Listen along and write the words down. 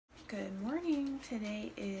Good morning.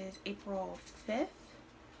 Today is April 5th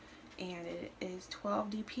and it is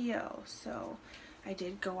 12 DPO. So I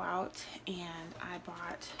did go out and I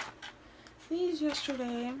bought these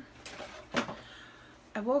yesterday.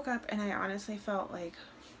 I woke up and I honestly felt like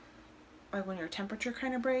when your temperature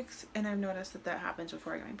kind of breaks, and I've noticed that happens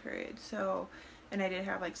before I get my period. So, and I did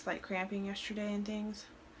have like slight cramping yesterday and things.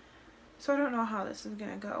 So I don't know how this is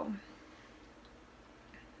gonna go.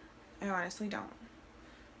 I honestly don't.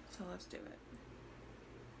 So let's do it.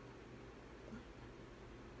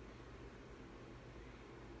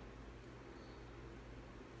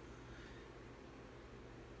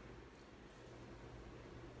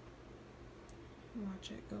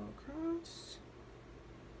 Watch it go across.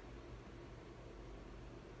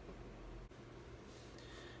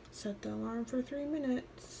 Set the alarm for 3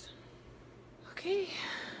 minutes. Okay,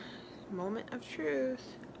 moment of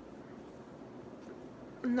truth.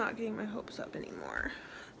 I'm not getting my hopes up anymore.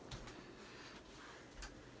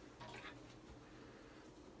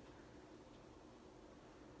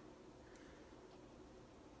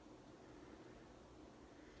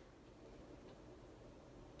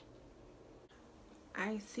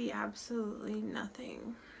 I see absolutely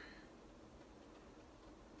nothing.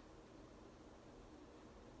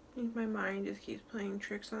 I think my mind just keeps playing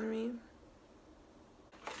tricks on me.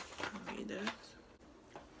 I'll read this.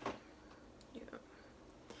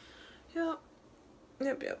 Yep.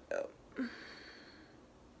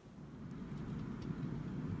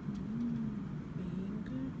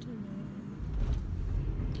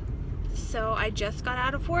 So I just got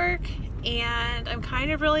out of work and I'm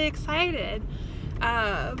kind of really excited.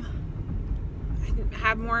 I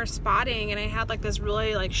had more spotting and I had like this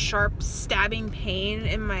really like sharp stabbing pain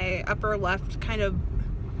in my upper left kind of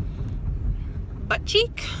bum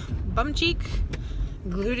cheek,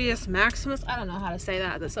 gluteus maximus. I don't know how to say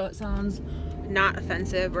that so it sounds not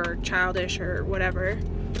offensive or childish or whatever,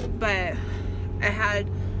 but I had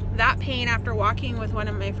that pain after walking with one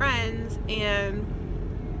of my friends, and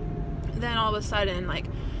then all of a sudden like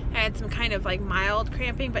I had some kind of like mild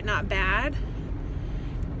cramping but not bad.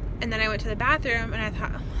 And then I went to the bathroom and I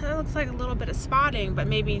thought, that looks like a little bit of spotting, but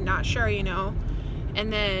maybe not sure, you know.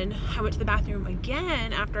 And then I went to the bathroom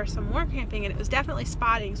again after some more cramping and it was definitely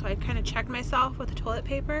spotting. So I kind of checked myself with the toilet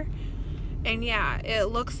paper. And yeah, it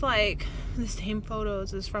looks like the same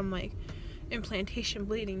photos as from like implantation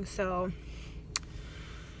bleeding. So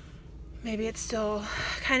maybe it's still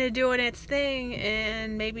kind of doing its thing.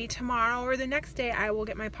 And maybe tomorrow or the next day I will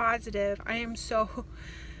get my positive.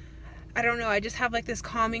 I don't know, I just have like this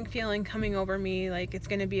calming feeling coming over me, like it's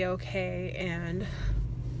gonna be okay, and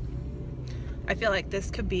I feel like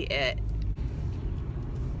this could be it.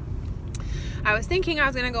 I was thinking I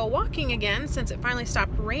was gonna go walking again since it finally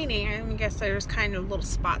stopped raining. I guess there's kind of little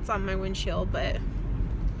spots on my windshield, but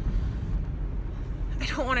I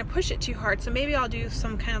don't want to push it too hard, so maybe I'll do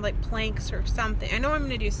some kind of like planks or something. I know I'm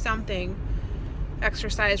gonna do something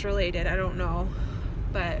exercise related, I don't know,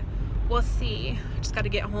 but we'll see. I just got to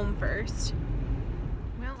get home first.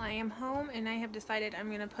 Well, I am home and I have decided I'm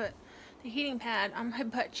going to put the heating pad on my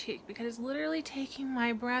butt cheek because it's literally taking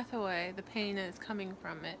my breath away, the pain that is coming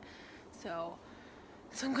from it. So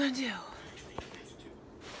that's what I'm going to do.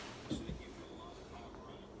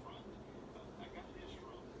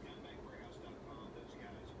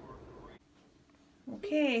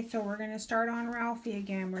 Okay, so we're going to start on Ralphie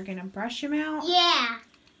again. We're going to brush him out. Yeah.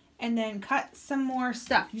 And then cut some more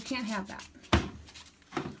stuff. You can't have that.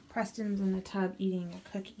 Preston's in the tub eating a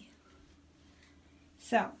cookie.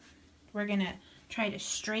 So, we're going to try to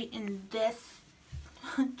straighten this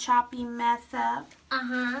choppy mess up.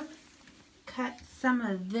 Uh-huh. Cut some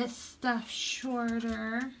of this stuff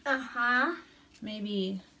shorter. Uh-huh.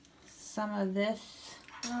 Maybe some of this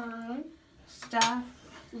stuff.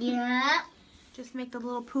 Yeah. Just make the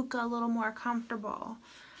little puka a little more comfortable.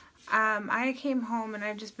 I came home and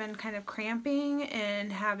I've just been kind of cramping and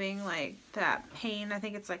having like that pain. I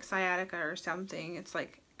think it's like sciatica or something. It's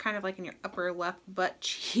like kind of like in your upper left butt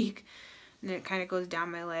cheek, and it kind of goes down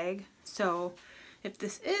my leg. So if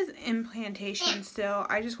this is implantation still,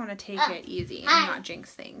 I just want to take it easy and not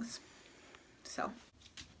jinx things. So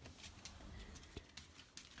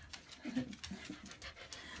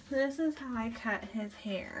this is how I cut his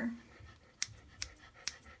hair.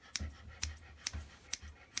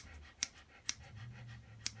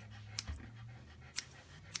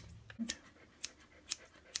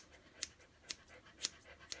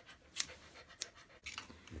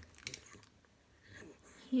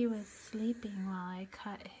 He was sleeping while I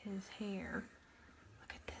cut his hair.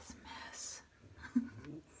 Look at this mess.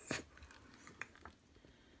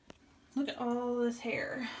 Look at all this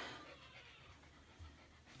hair.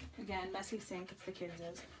 Again, messy sink. It's the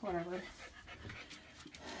kids' whatever.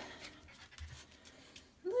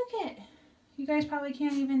 Look it. You guys probably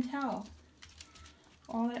can't even tell.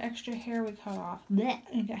 All the extra hair we cut off. Blech.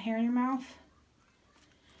 You got hair in your mouth?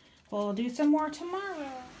 We'll do some more tomorrow.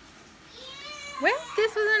 Well,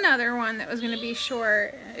 this was another one that was going to be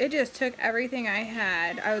short. It just took everything I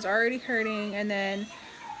had. I was already hurting, and then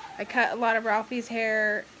I cut a lot of Ralphie's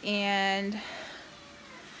hair, and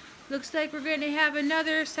looks like we're going to have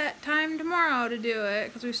another set time tomorrow to do it,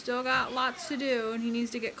 because we've still got lots to do, and he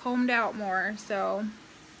needs to get combed out more. So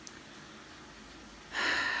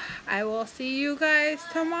I will see you guys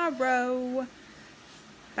tomorrow.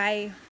 Bye.